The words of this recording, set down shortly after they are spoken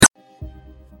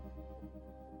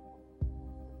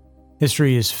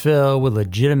History is filled with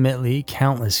legitimately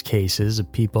countless cases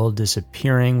of people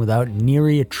disappearing without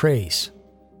nary a trace,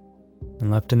 and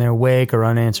left in their wake are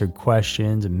unanswered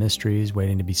questions and mysteries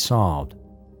waiting to be solved.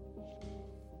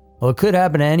 While it could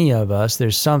happen to any of us,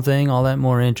 there's something all that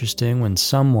more interesting when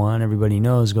someone everybody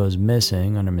knows goes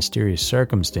missing under mysterious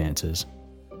circumstances.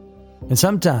 And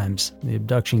sometimes, the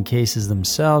abduction cases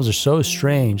themselves are so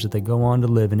strange that they go on to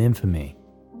live in infamy.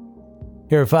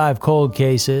 Here are 5 cold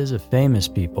cases of famous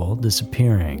people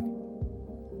disappearing.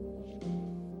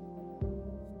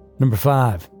 Number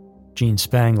 5. Gene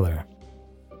Spangler.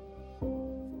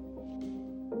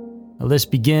 The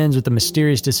list begins with the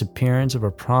mysterious disappearance of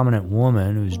a prominent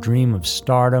woman whose dream of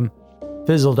stardom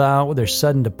fizzled out with her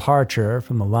sudden departure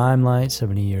from the limelight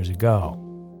 70 years ago.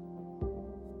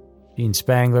 Gene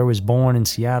Spangler was born in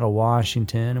Seattle,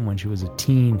 Washington, and when she was a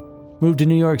teen, moved to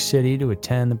New York City to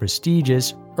attend the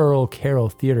prestigious Earl Carroll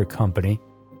Theater Company,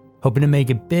 hoping to make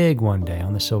it big one day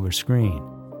on the silver screen.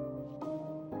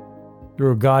 Through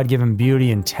her God-given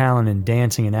beauty and talent in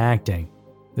dancing and acting,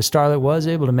 the starlet was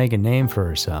able to make a name for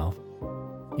herself,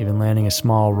 even landing a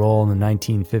small role in the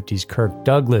 1950s Kirk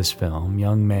Douglas film,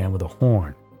 Young Man with a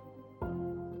Horn.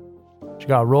 She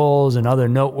got roles in other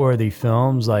noteworthy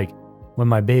films like When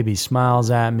My Baby Smiles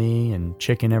at Me and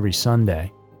Chicken Every Sunday,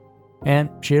 and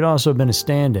she had also been a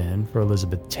stand-in for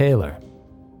Elizabeth Taylor.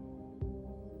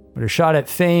 But her shot at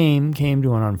fame came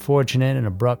to an unfortunate and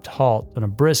abrupt halt on a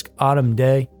brisk autumn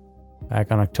day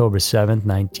back on October 7,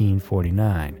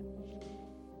 1949.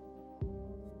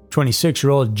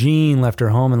 26-year-old Jean left her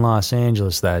home in Los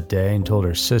Angeles that day and told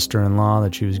her sister-in-law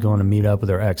that she was going to meet up with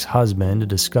her ex-husband to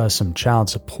discuss some child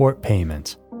support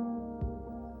payments.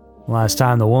 The last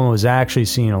time the woman was actually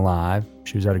seen alive,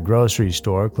 she was at a grocery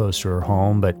store close to her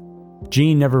home, but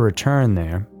Jean never returned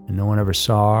there, and no one ever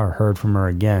saw or heard from her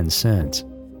again since.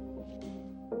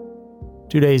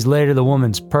 2 days later, the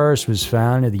woman's purse was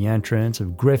found at the entrance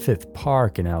of Griffith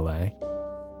Park in L.A.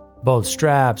 Both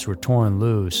straps were torn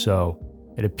loose, so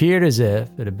it appeared as if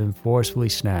it had been forcefully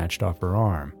snatched off her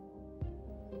arm.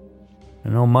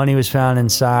 And no money was found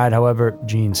inside. However,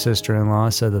 Jean's sister-in-law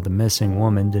said that the missing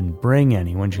woman didn't bring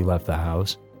any when she left the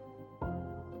house.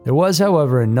 There was,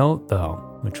 however, a note,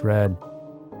 though, which read,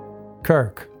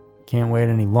 "Kirk, can't wait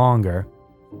any longer.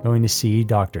 Going to see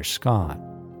Dr. Scott.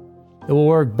 It will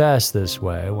work best this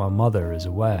way while Mother is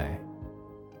away."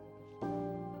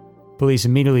 Police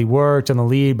immediately worked on the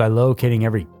lead by locating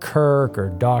every Kirk or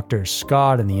Dr.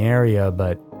 Scott in the area,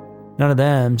 but none of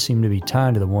them seemed to be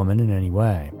tied to the woman in any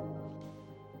way.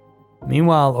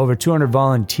 Meanwhile, over 200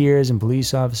 volunteers and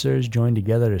police officers joined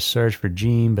together to search for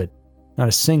Jean, but not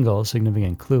a single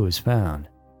significant clue was found.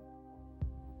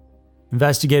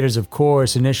 Investigators, of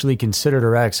course, initially considered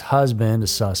her ex-husband a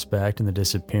suspect in the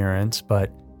disappearance,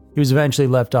 but he was eventually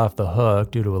left off the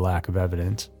hook due to a lack of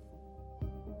evidence.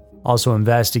 Also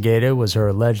investigated was her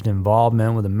alleged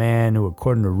involvement with a man who,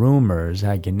 according to rumors,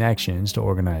 had connections to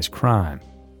organized crime.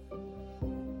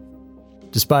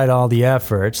 Despite all the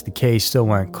efforts, the case still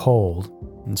went cold,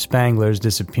 and Spangler's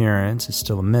disappearance is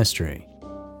still a mystery.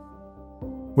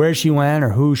 Where she went or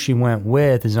who she went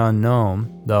with is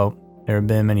unknown, though there have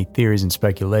been many theories and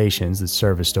speculations that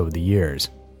surfaced over the years.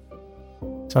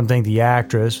 Some think the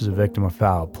actress was a victim of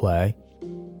foul play.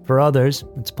 For others,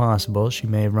 it's possible she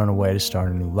may have run away to start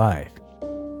a new life.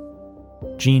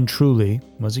 Jean truly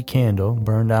was a candle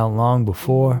burned out long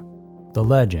before the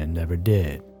legend ever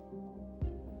did.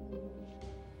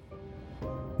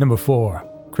 Number 4.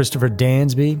 Christopher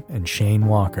Dansby and Shane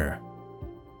Walker.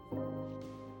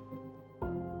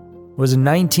 It was in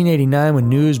 1989 when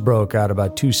news broke out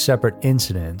about 2 separate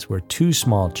incidents where 2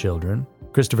 small children,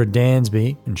 Christopher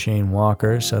Dansby and Shane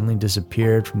Walker, suddenly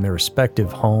disappeared from their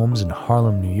respective homes in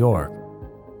Harlem, New York.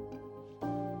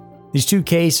 These 2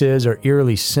 cases are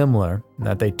eerily similar in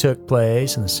that they took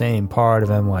place in the same part of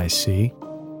NYC.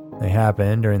 They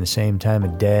happened during the same time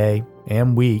of day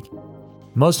and week.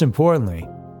 Most importantly,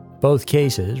 both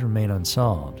cases remain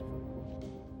unsolved.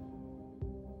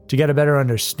 To get a better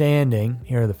understanding,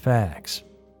 here are the facts.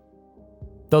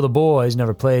 Though the boys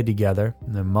never played together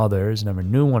and their mothers never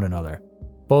knew one another,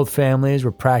 both families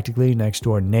were practically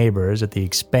next-door neighbors at the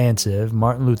expansive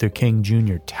Martin Luther King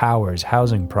Jr. Towers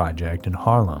housing project in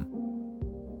Harlem.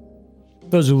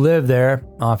 Those who lived there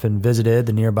often visited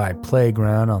the nearby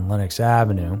playground on Lenox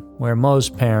Avenue, where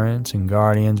most parents and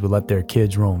guardians would let their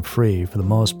kids roam free for the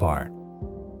most part.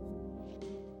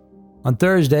 On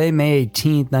Thursday, May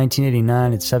 18,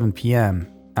 1989 at 7 p.m.,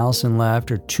 Allison left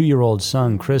her 2-year-old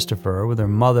son Christopher with her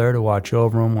mother to watch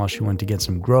over him while she went to get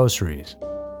some groceries.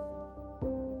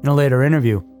 In a later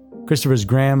interview, Christopher's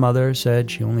grandmother said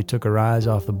she only took her eyes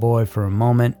off the boy for a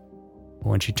moment, But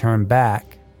when she turned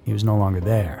back, he was no longer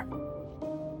there.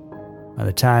 By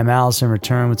the time Allison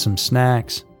returned with some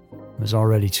snacks, it was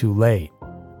already too late.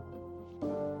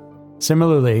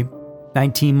 Similarly,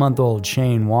 19-month-old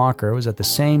Shane Walker was at the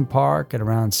same park at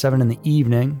around 7 in the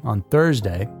evening on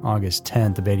Thursday, August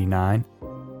 10th of '89.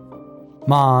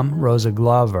 Mom, Rosa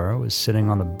Glover, was sitting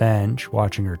on the bench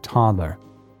watching her toddler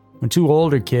when two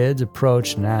older kids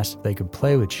approached and asked if they could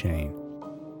play with Shane.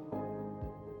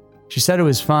 She said it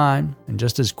was fine, and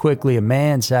just as quickly a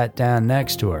man sat down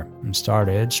next to her and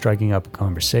started striking up a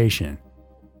conversation.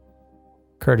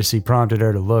 Courtesy prompted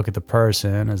her to look at the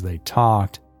person as they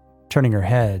talked, turning her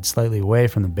head slightly away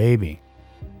from the baby.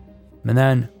 And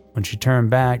then, when she turned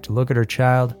back to look at her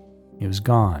child, he was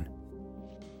gone.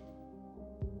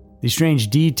 These strange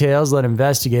details led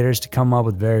investigators to come up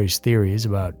with various theories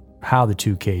about how the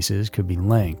two cases could be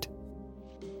linked.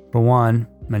 For one,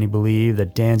 many believe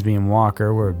that Dansby and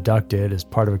Walker were abducted as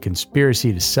part of a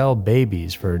conspiracy to sell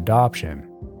babies for adoption.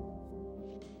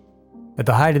 At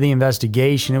the height of the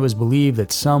investigation, it was believed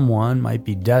that someone might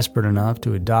be desperate enough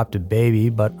to adopt a baby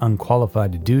but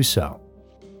unqualified to do so.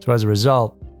 So as a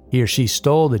result, he or she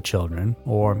stole the children,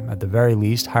 or at the very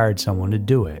least hired someone to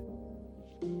do it.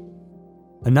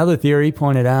 Another theory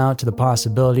pointed out to the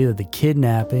possibility that the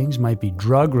kidnappings might be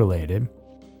drug-related,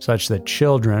 such that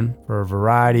children, for a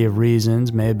variety of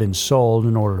reasons, may have been sold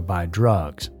in order to buy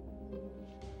drugs.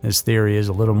 This theory is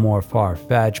a little more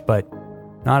far-fetched, but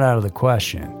not out of the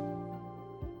question.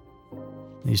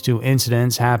 These two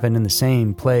incidents happened in the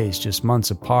same place just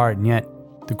months apart, and yet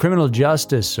the Criminal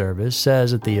Justice Service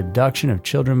says that the abduction of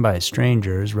children by a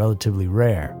stranger is relatively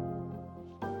rare.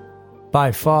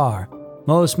 By far,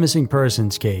 most missing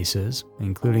persons cases,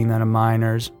 including that of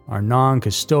minors, are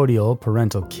non-custodial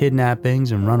parental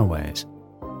kidnappings and runaways,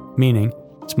 meaning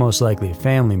it's most likely a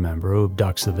family member who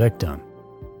abducts the victim.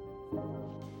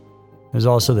 There's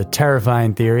also the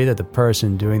terrifying theory that the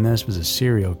person doing this was a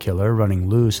serial killer running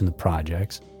loose in the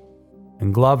projects,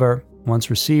 and Glover once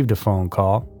received a phone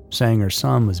call saying her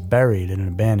son was buried in an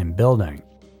abandoned building.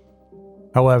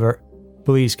 However,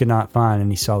 police could not find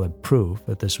any solid proof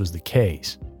that this was the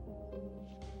case.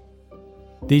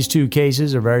 These two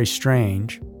cases are very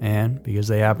strange, and because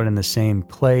they happen in the same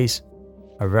place,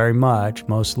 are very much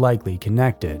most likely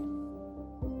connected.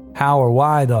 How or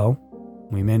why, though,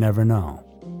 we may never know.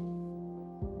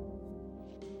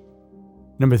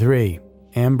 Number 3.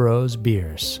 Ambrose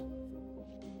Bierce.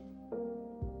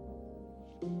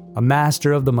 A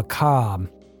master of the macabre,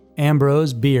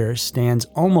 Ambrose Bierce stands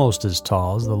almost as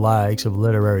tall as the likes of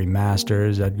literary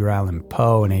masters Edgar Allan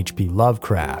Poe and H.P.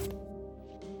 Lovecraft.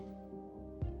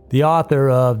 The author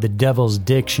of The Devil's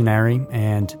Dictionary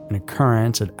and An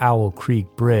Occurrence at Owl Creek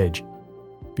Bridge,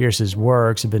 Bierce's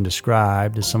works have been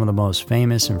described as some of the most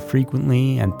famous and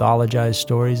frequently anthologized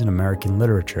stories in American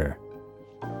literature.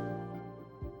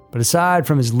 But aside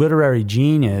from his literary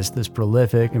genius, this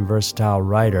prolific and versatile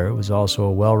writer was also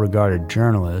a well-regarded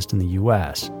journalist in the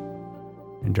U.S.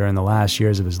 And during the last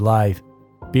years of his life,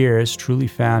 Bierce truly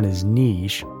found his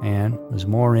niche and was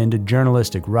more into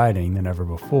journalistic writing than ever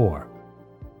before.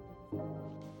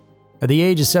 At the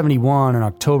age of 71 in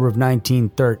October of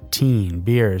 1913,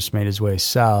 Bierce made his way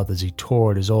south as he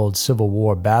toured his old Civil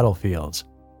War battlefields.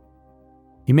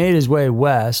 He made his way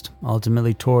west,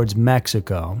 ultimately towards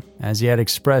Mexico, as he had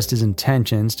expressed his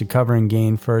intentions to cover and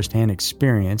gain first-hand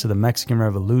experience of the Mexican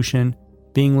Revolution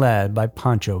being led by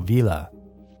Pancho Villa.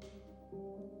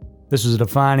 This was a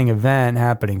defining event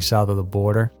happening south of the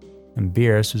border, and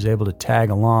Bierce was able to tag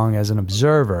along as an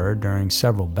observer during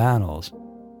several battles.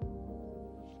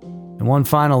 In one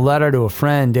final letter to a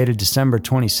friend dated December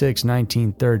 26,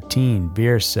 1913,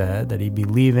 Bierce said that he'd be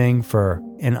leaving for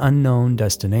an unknown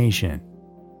destination,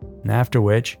 and after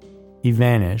which, he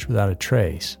vanished without a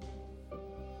trace.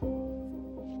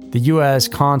 The U.S.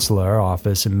 Consular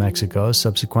Office in Mexico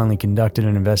subsequently conducted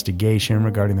an investigation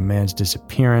regarding the man's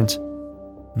disappearance,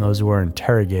 and those who were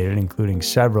interrogated, including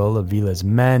several of Villa's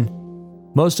men,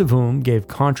 most of whom gave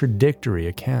contradictory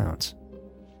accounts.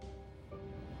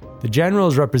 The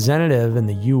general's representative in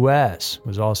the U.S.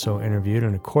 was also interviewed,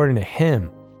 and according to him,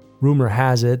 rumor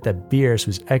has it that Bierce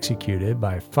was executed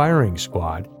by a firing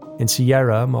squad in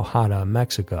Sierra Mojada,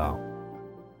 Mexico.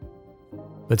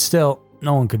 But still,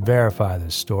 no one could verify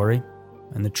this story,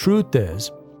 and the truth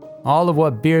is, all of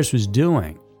what Bierce was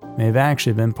doing may have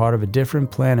actually been part of a different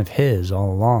plan of his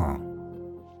all along.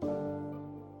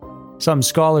 Some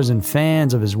scholars and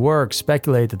fans of his work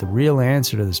speculate that the real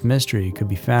answer to this mystery could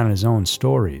be found in his own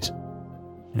stories.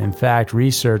 And in fact,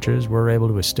 researchers were able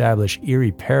to establish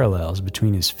eerie parallels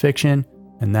between his fiction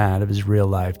and that of his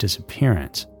real-life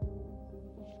disappearance.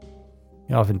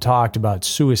 He often talked about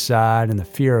suicide and the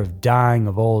fear of dying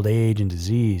of old age and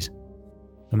disease.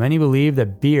 So many believe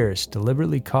that Bierce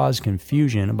deliberately caused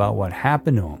confusion about what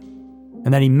happened to him,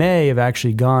 and that he may have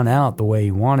actually gone out the way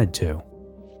he wanted to,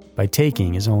 by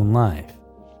taking his own life.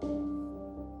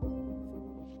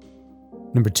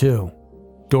 Number 2.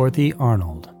 Dorothy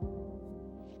Arnold.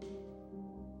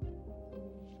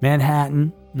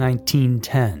 Manhattan,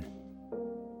 1910.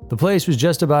 The place was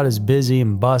just about as busy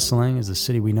and bustling as the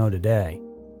city we know today,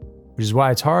 which is why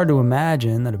it's hard to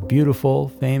imagine that a beautiful,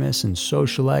 famous, and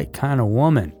socialite kind of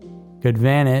woman could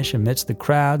vanish amidst the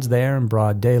crowds there in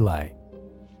broad daylight.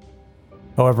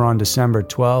 However, on December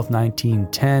 12,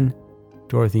 1910,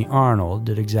 Dorothy Arnold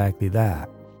did exactly that.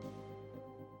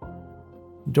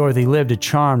 Dorothy lived a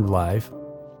charmed life.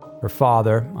 Her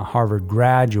father, a Harvard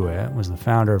graduate, was the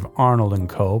founder of Arnold &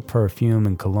 Co. Perfume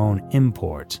and Cologne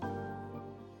Imports.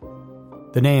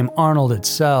 The name Arnold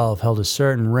itself held a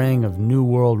certain ring of New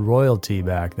World royalty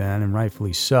back then, and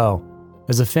rightfully so,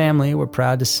 as the family were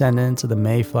proud descendants of the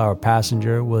Mayflower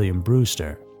passenger William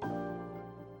Brewster.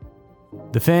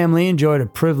 The family enjoyed a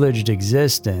privileged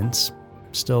existence.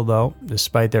 Still, though,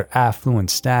 despite their affluent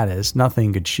status,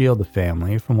 nothing could shield the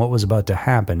family from what was about to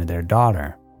happen to their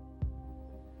daughter.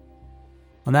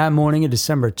 On that morning of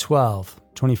December 12th,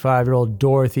 25-year-old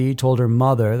Dorothy told her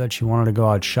mother that she wanted to go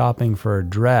out shopping for a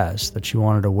dress that she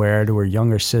wanted to wear to her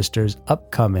younger sister's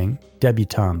upcoming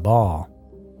debutante ball.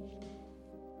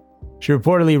 She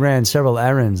reportedly ran several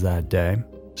errands that day,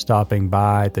 stopping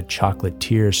by at the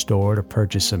chocolatier store to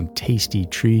purchase some tasty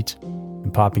treats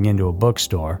and popping into a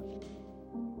bookstore.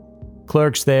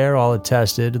 Clerks there all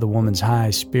attested to the woman's high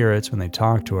spirits when they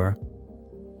talked to her,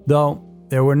 though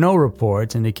there were no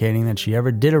reports indicating that she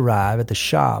ever did arrive at the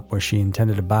shop where she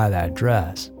intended to buy that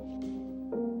dress.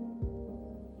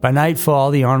 By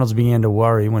nightfall, the Arnolds began to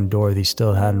worry when Dorothy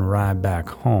still hadn't arrived back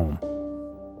home.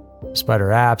 Despite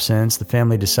her absence, the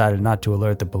family decided not to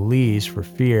alert the police for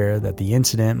fear that the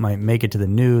incident might make it to the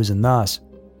news and thus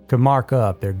could mark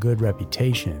up their good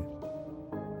reputation.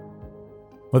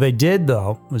 What they did,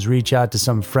 though, was reach out to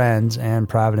some friends and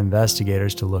private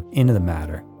investigators to look into the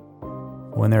matter.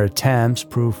 When their attempts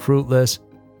proved fruitless,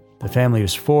 the family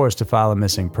was forced to file a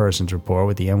missing persons report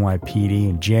with the NYPD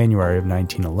in January of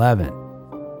 1911.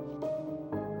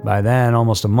 By then,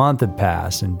 almost a month had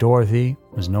passed and Dorothy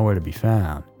was nowhere to be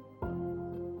found.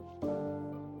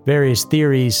 Various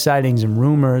theories, sightings, and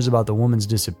rumors about the woman's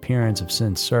disappearance have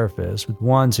since surfaced, with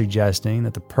one suggesting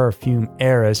that the perfume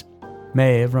heiress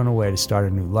may have run away to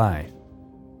start a new life.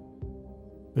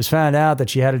 It was found out that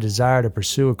she had a desire to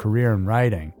pursue a career in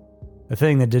writing, a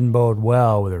thing that didn't bode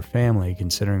well with her family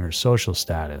considering her social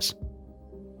status.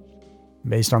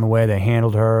 Based on the way they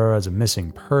handled her as a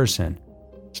missing person,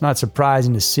 it's not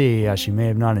surprising to see how she may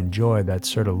have not enjoyed that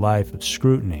sort of life of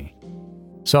scrutiny.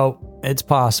 So, it's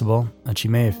possible that she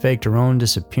may have faked her own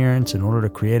disappearance in order to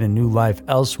create a new life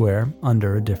elsewhere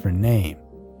under a different name.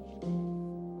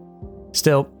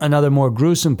 Still, another more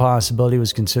gruesome possibility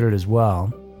was considered as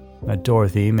well, that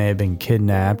Dorothy may have been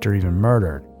kidnapped or even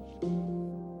murdered.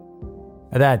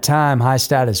 At that time,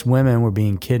 high-status women were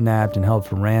being kidnapped and held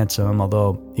for ransom,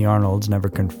 although the Arnolds never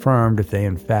confirmed if they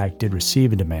in fact did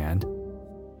receive a demand.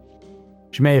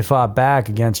 She may have fought back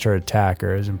against her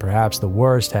attackers, and perhaps the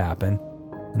worst happened,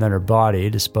 and then her body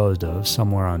disposed of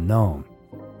somewhere unknown.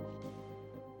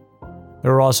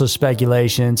 There were also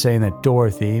speculation saying that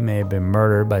Dorothy may have been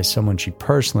murdered by someone she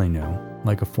personally knew,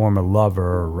 like a former lover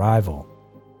or rival.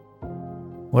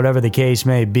 Whatever the case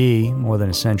may be, more than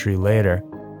a century later,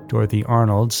 Dorothy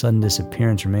Arnold's sudden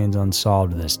disappearance remains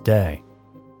unsolved to this day.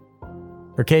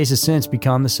 Her case has since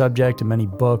become the subject of many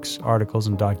books, articles,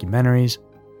 and documentaries,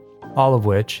 all of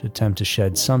which attempt to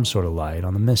shed some sort of light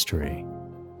on the mystery.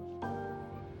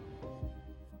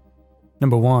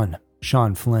 Number 1.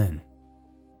 Sean Flynn.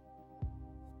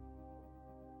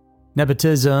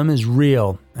 Nepotism is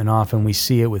real, and often we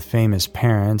see it with famous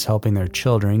parents helping their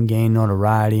children gain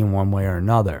notoriety in one way or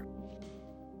another.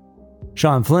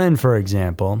 Sean Flynn, for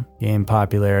example, gained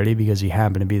popularity because he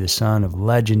happened to be the son of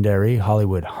legendary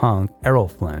Hollywood hunk Errol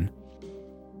Flynn.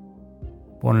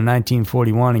 Born in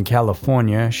 1941 in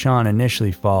California, Sean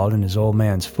initially followed in his old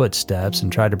man's footsteps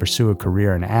and tried to pursue a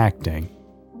career in acting.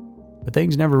 But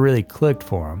things never really clicked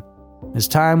for him. As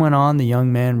time went on, the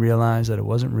young man realized that it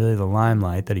wasn't really the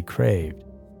limelight that he craved.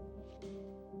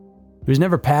 He was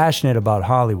never passionate about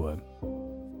Hollywood.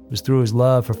 It was through his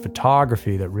love for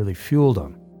photography that really fueled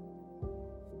him.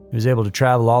 He was able to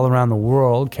travel all around the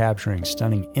world, capturing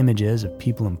stunning images of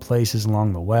people and places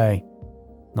along the way.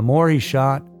 The more he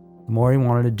shot, the more he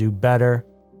wanted to do better,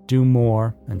 do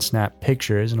more, and snap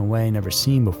pictures in a way never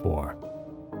seen before.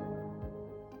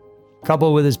 A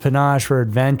Coupled with his panache for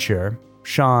adventure,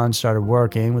 Sean started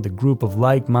working with a group of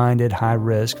like-minded,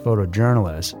 high-risk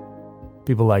photojournalists,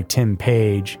 people like Tim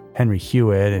Page, Henry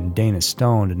Hewitt, and Dana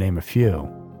Stone, to name a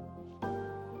few.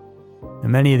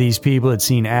 And many of these people had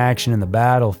seen action in the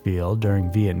battlefield during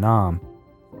Vietnam.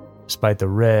 Despite the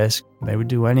risk, they would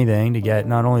do anything to get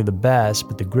not only the best,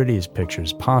 but the grittiest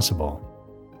pictures possible.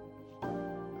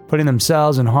 Putting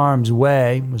themselves in harm's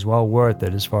way was well worth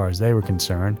it as far as they were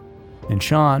concerned, and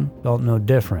Sean felt no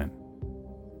different.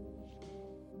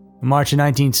 In March of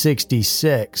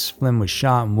 1966, Flynn was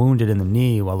shot and wounded in the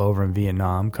knee while over in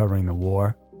Vietnam covering the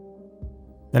war.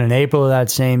 Then in April of that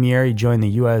same year, he joined the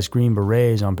U.S. Green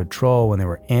Berets on patrol when they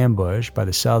were ambushed by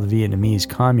the South Vietnamese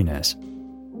communists.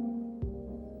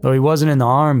 Though he wasn't in the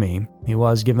army, he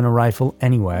was given a rifle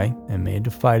anyway and made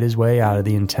to fight his way out of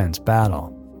the intense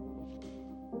battle.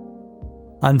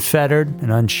 Unfettered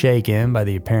and unshaken by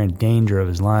the apparent danger of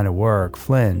his line of work,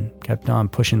 Flynn kept on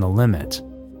pushing the limits.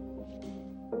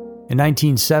 In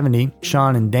 1970,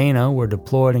 Sean and Dana were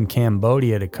deployed in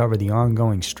Cambodia to cover the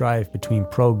ongoing strife between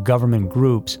pro-government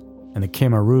groups and the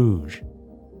Khmer Rouge.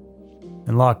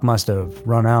 And luck must have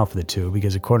run out for the two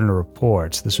because, according to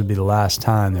reports, this would be the last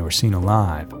time they were seen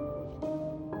alive.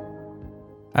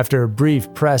 After a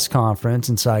brief press conference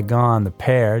in Saigon, the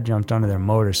pair jumped onto their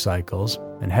motorcycles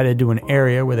and headed to an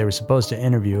area where they were supposed to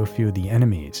interview a few of the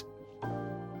enemies.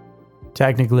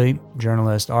 Technically,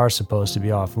 journalists are supposed to be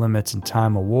off limits in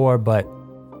time of war, but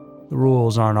the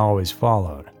rules aren't always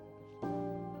followed.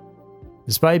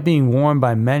 Despite being warned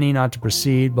by many not to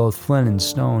proceed, both Flynn and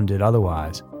Stone did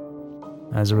otherwise.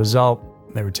 As a result,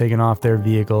 they were taken off their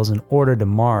vehicles and ordered to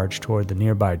march toward the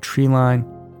nearby tree line,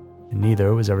 and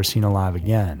neither was ever seen alive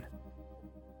again.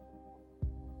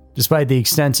 Despite the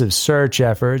extensive search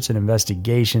efforts and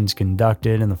investigations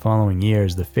conducted in the following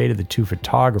years, the fate of the two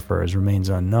photographers remains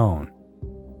unknown.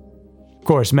 Of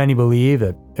course, many believe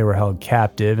that they were held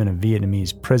captive in a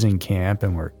Vietnamese prison camp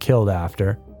and were killed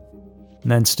after. And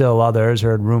then still others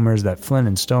heard rumors that Flynn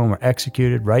and Stone were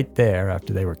executed right there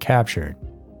after they were captured.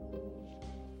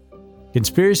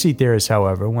 Conspiracy theorists,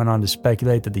 however, went on to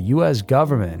speculate that the U.S.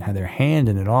 government had their hand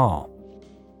in it all.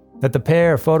 That the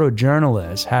pair of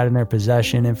photojournalists had in their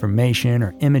possession information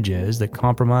or images that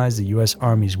compromised the U.S.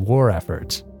 Army's war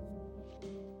efforts.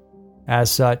 As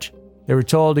such, they were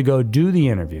told to go do the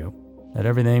interview, that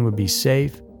everything would be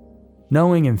safe,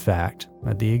 knowing, in fact,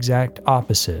 that the exact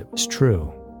opposite was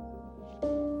true.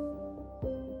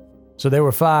 So there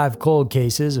were 5 cold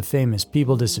cases of famous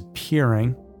people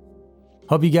disappearing.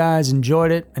 Hope you guys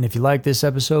enjoyed it, and if you like this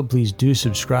episode, please do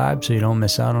subscribe so you don't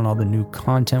miss out on all the new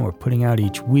content we're putting out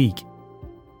each week.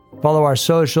 Follow our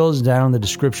socials down in the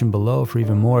description below for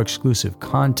even more exclusive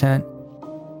content.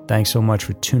 Thanks so much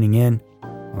for tuning in.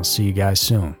 I'll see you guys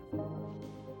soon.